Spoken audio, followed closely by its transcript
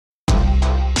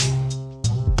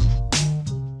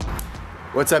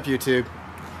What's up, YouTube?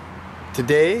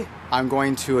 Today I'm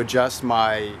going to adjust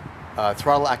my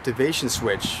throttle activation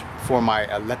switch for my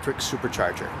electric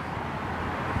supercharger.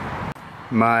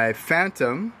 My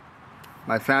Phantom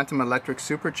electric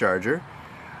supercharger,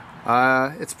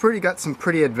 it's got some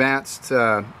pretty advanced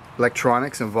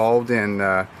electronics involved in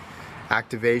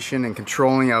activation and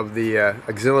controlling of the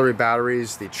auxiliary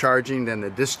batteries, the charging, then the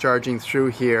discharging through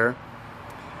here.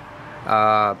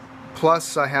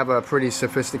 Plus I have a pretty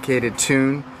sophisticated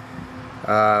tune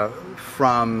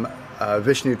from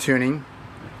Vishnu Tuning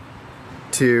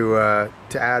to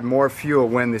add more fuel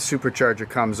when the supercharger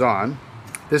comes on.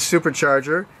 This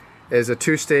supercharger is a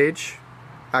two-stage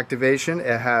activation.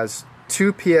 It has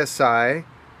 2 psi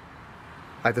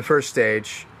at the first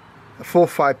stage, a full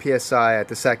 5 psi at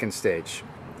the second stage.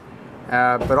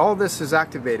 But all this is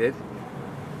activated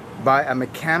by a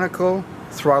mechanical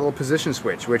throttle position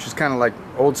switch, which is kind of like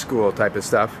old school type of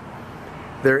stuff.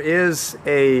 There is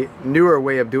a newer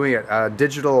way of doing it, a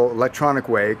digital electronic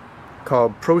way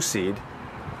called Proceed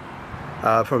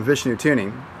from Vishnu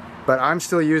Tuning, but I'm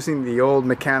still using the old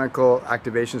mechanical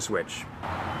activation switch.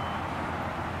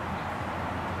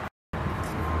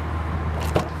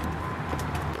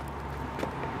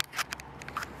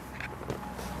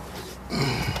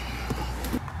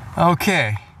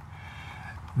 Okay,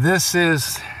 this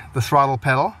is the throttle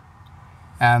pedal,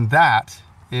 and that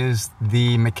is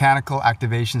the mechanical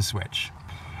activation switch.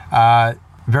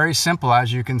 Very simple,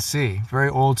 as you can see, very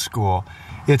old school.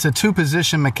 It's a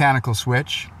 2-position mechanical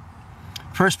switch.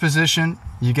 First position,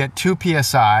 you get 2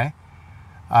 psi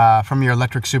from your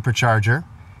electric supercharger.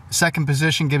 Second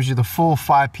position gives you the full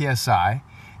 5 psi.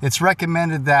 It's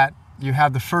recommended that you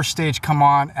have the first stage come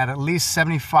on at least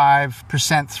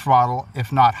 75% throttle,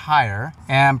 if not higher,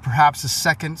 and perhaps the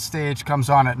second stage comes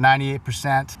on at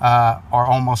 98% or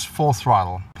almost full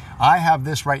throttle. I have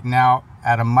this right now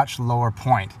at a much lower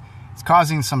point. It's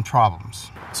causing some problems.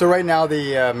 So right now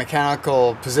the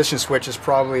mechanical position switch is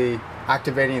probably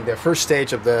activating the first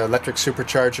stage of the electric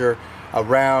supercharger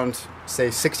around, say,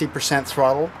 60%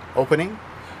 throttle opening.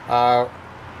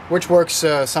 Which works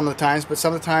some of the times, but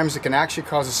some of the times it can actually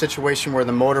cause a situation where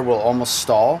the motor will almost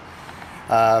stall.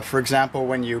 For example,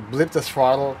 when you blip the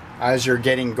throttle as you're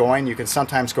getting going, you can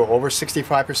sometimes go over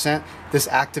 65%. This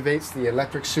activates the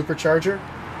electric supercharger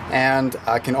and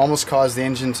can almost cause the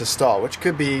engine to stall, which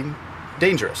could be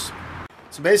dangerous.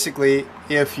 So basically,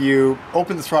 if you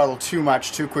open the throttle too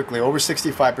much, too quickly, over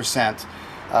 65%,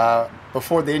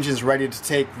 before the engine is ready to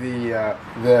take the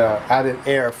added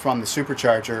air from the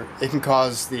supercharger, it can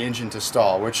cause the engine to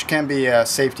stall, which can be a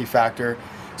safety factor.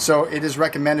 So it is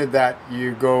recommended that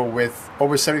you go with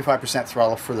over 75%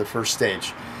 throttle for the first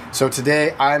stage. So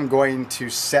today I'm going to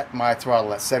set my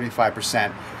throttle at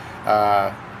 75%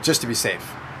 just to be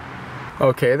safe.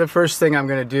 Okay, the first thing I'm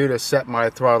going to do to set my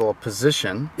throttle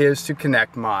position is to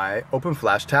connect my open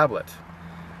flash tablet.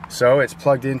 So it's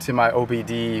plugged into my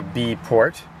OBD-B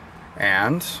port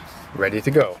and ready to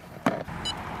go.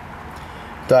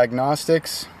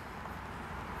 Diagnostics,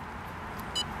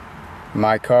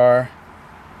 my car,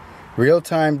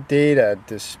 real-time data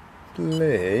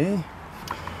display.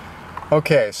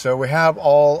 Okay, so we have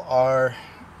all our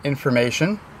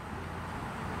information,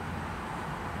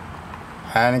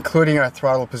 and including our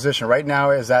throttle position. Right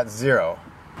now is at 0.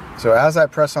 So as I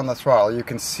press on the throttle, you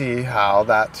can see how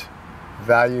that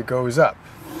value goes up.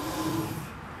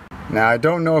 Now, I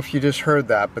don't know if you just heard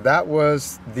that, but that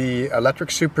was the electric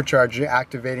supercharger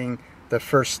activating the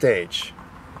first stage,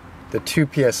 the 2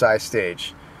 psi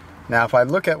stage. Now, if I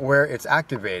look at where it's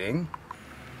activating,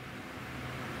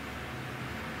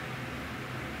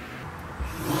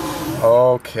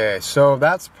 okay, so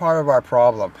that's part of our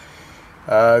problem.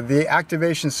 The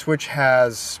activation switch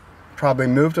has probably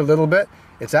moved a little bit.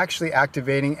 It's actually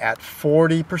activating at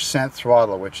 40%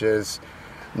 throttle, which is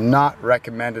not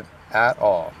recommended at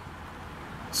all.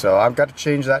 So I've got to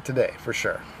change that today for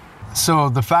sure. So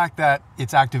the fact that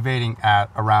it's activating at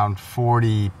around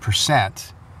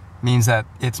 40% means that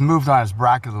it's moved on its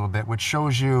bracket a little bit, which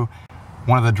shows you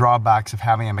one of the drawbacks of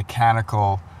having a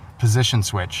mechanical position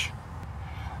switch.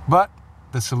 But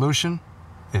the solution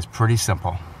is pretty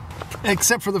simple.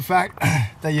 Except for the fact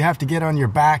that you have to get on your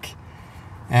back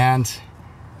and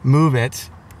move it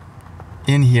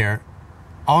in here.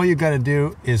 All you got to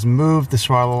do is move the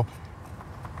throttle,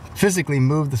 physically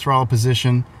move the throttle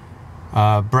position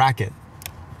bracket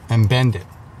and bend it.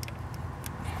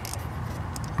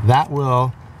 That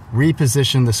will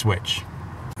reposition the switch.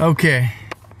 Okay,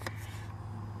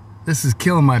 this is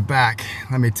killing my back,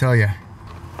 let me tell you.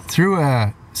 Through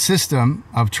a system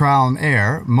of trial and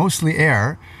error, mostly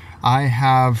error, I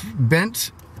have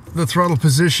bent the throttle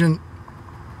position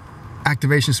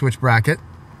activation switch bracket,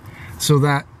 so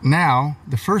that now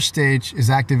the first stage is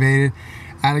activated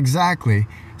at exactly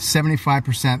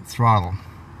 75% throttle,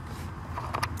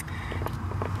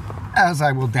 as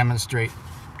I will demonstrate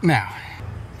now.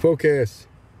 Focus.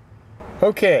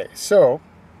 Okay, so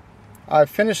I've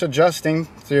finished adjusting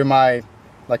through my,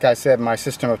 like I said, my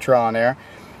system of trial and error.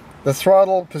 The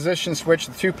throttle position switch,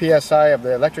 the 2 psi of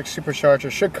the electric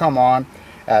supercharger, should come on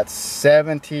at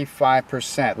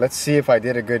 75%. Let's see if I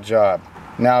did a good job.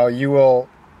 Now you will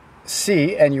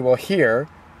see and you will hear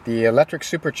the electric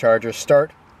supercharger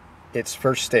start its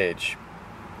first stage.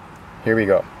 Here we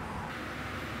go.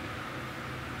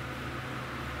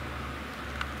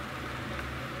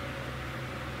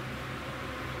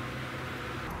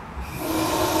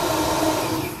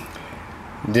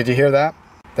 Did you hear that?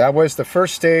 That was the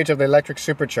first stage of the electric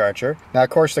supercharger. Now, of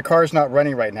course, the car is not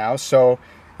running right now, so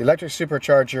the electric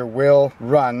supercharger will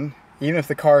run even if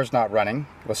the car is not running.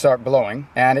 It will start blowing,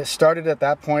 and it started at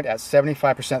that point at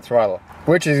 75% throttle,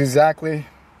 which is exactly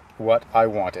what I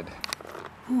wanted.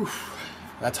 Whew,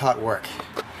 that's hot work.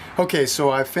 Okay,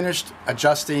 so I've finished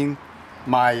adjusting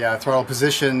my throttle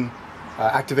position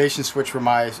activation switch for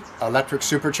my electric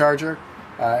supercharger.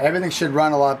 Everything should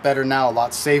run a lot better now, a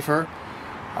lot safer.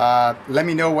 Let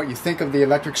me know what you think of the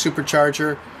electric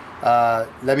supercharger.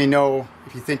 Let me know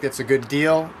if you think that's a good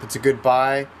deal, if it's a good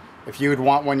buy, if you would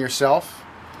want one yourself.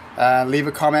 Leave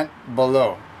a comment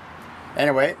below.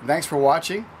 Anyway, thanks for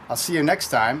watching. I'll see you next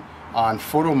time on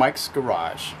Photomikes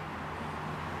Garage.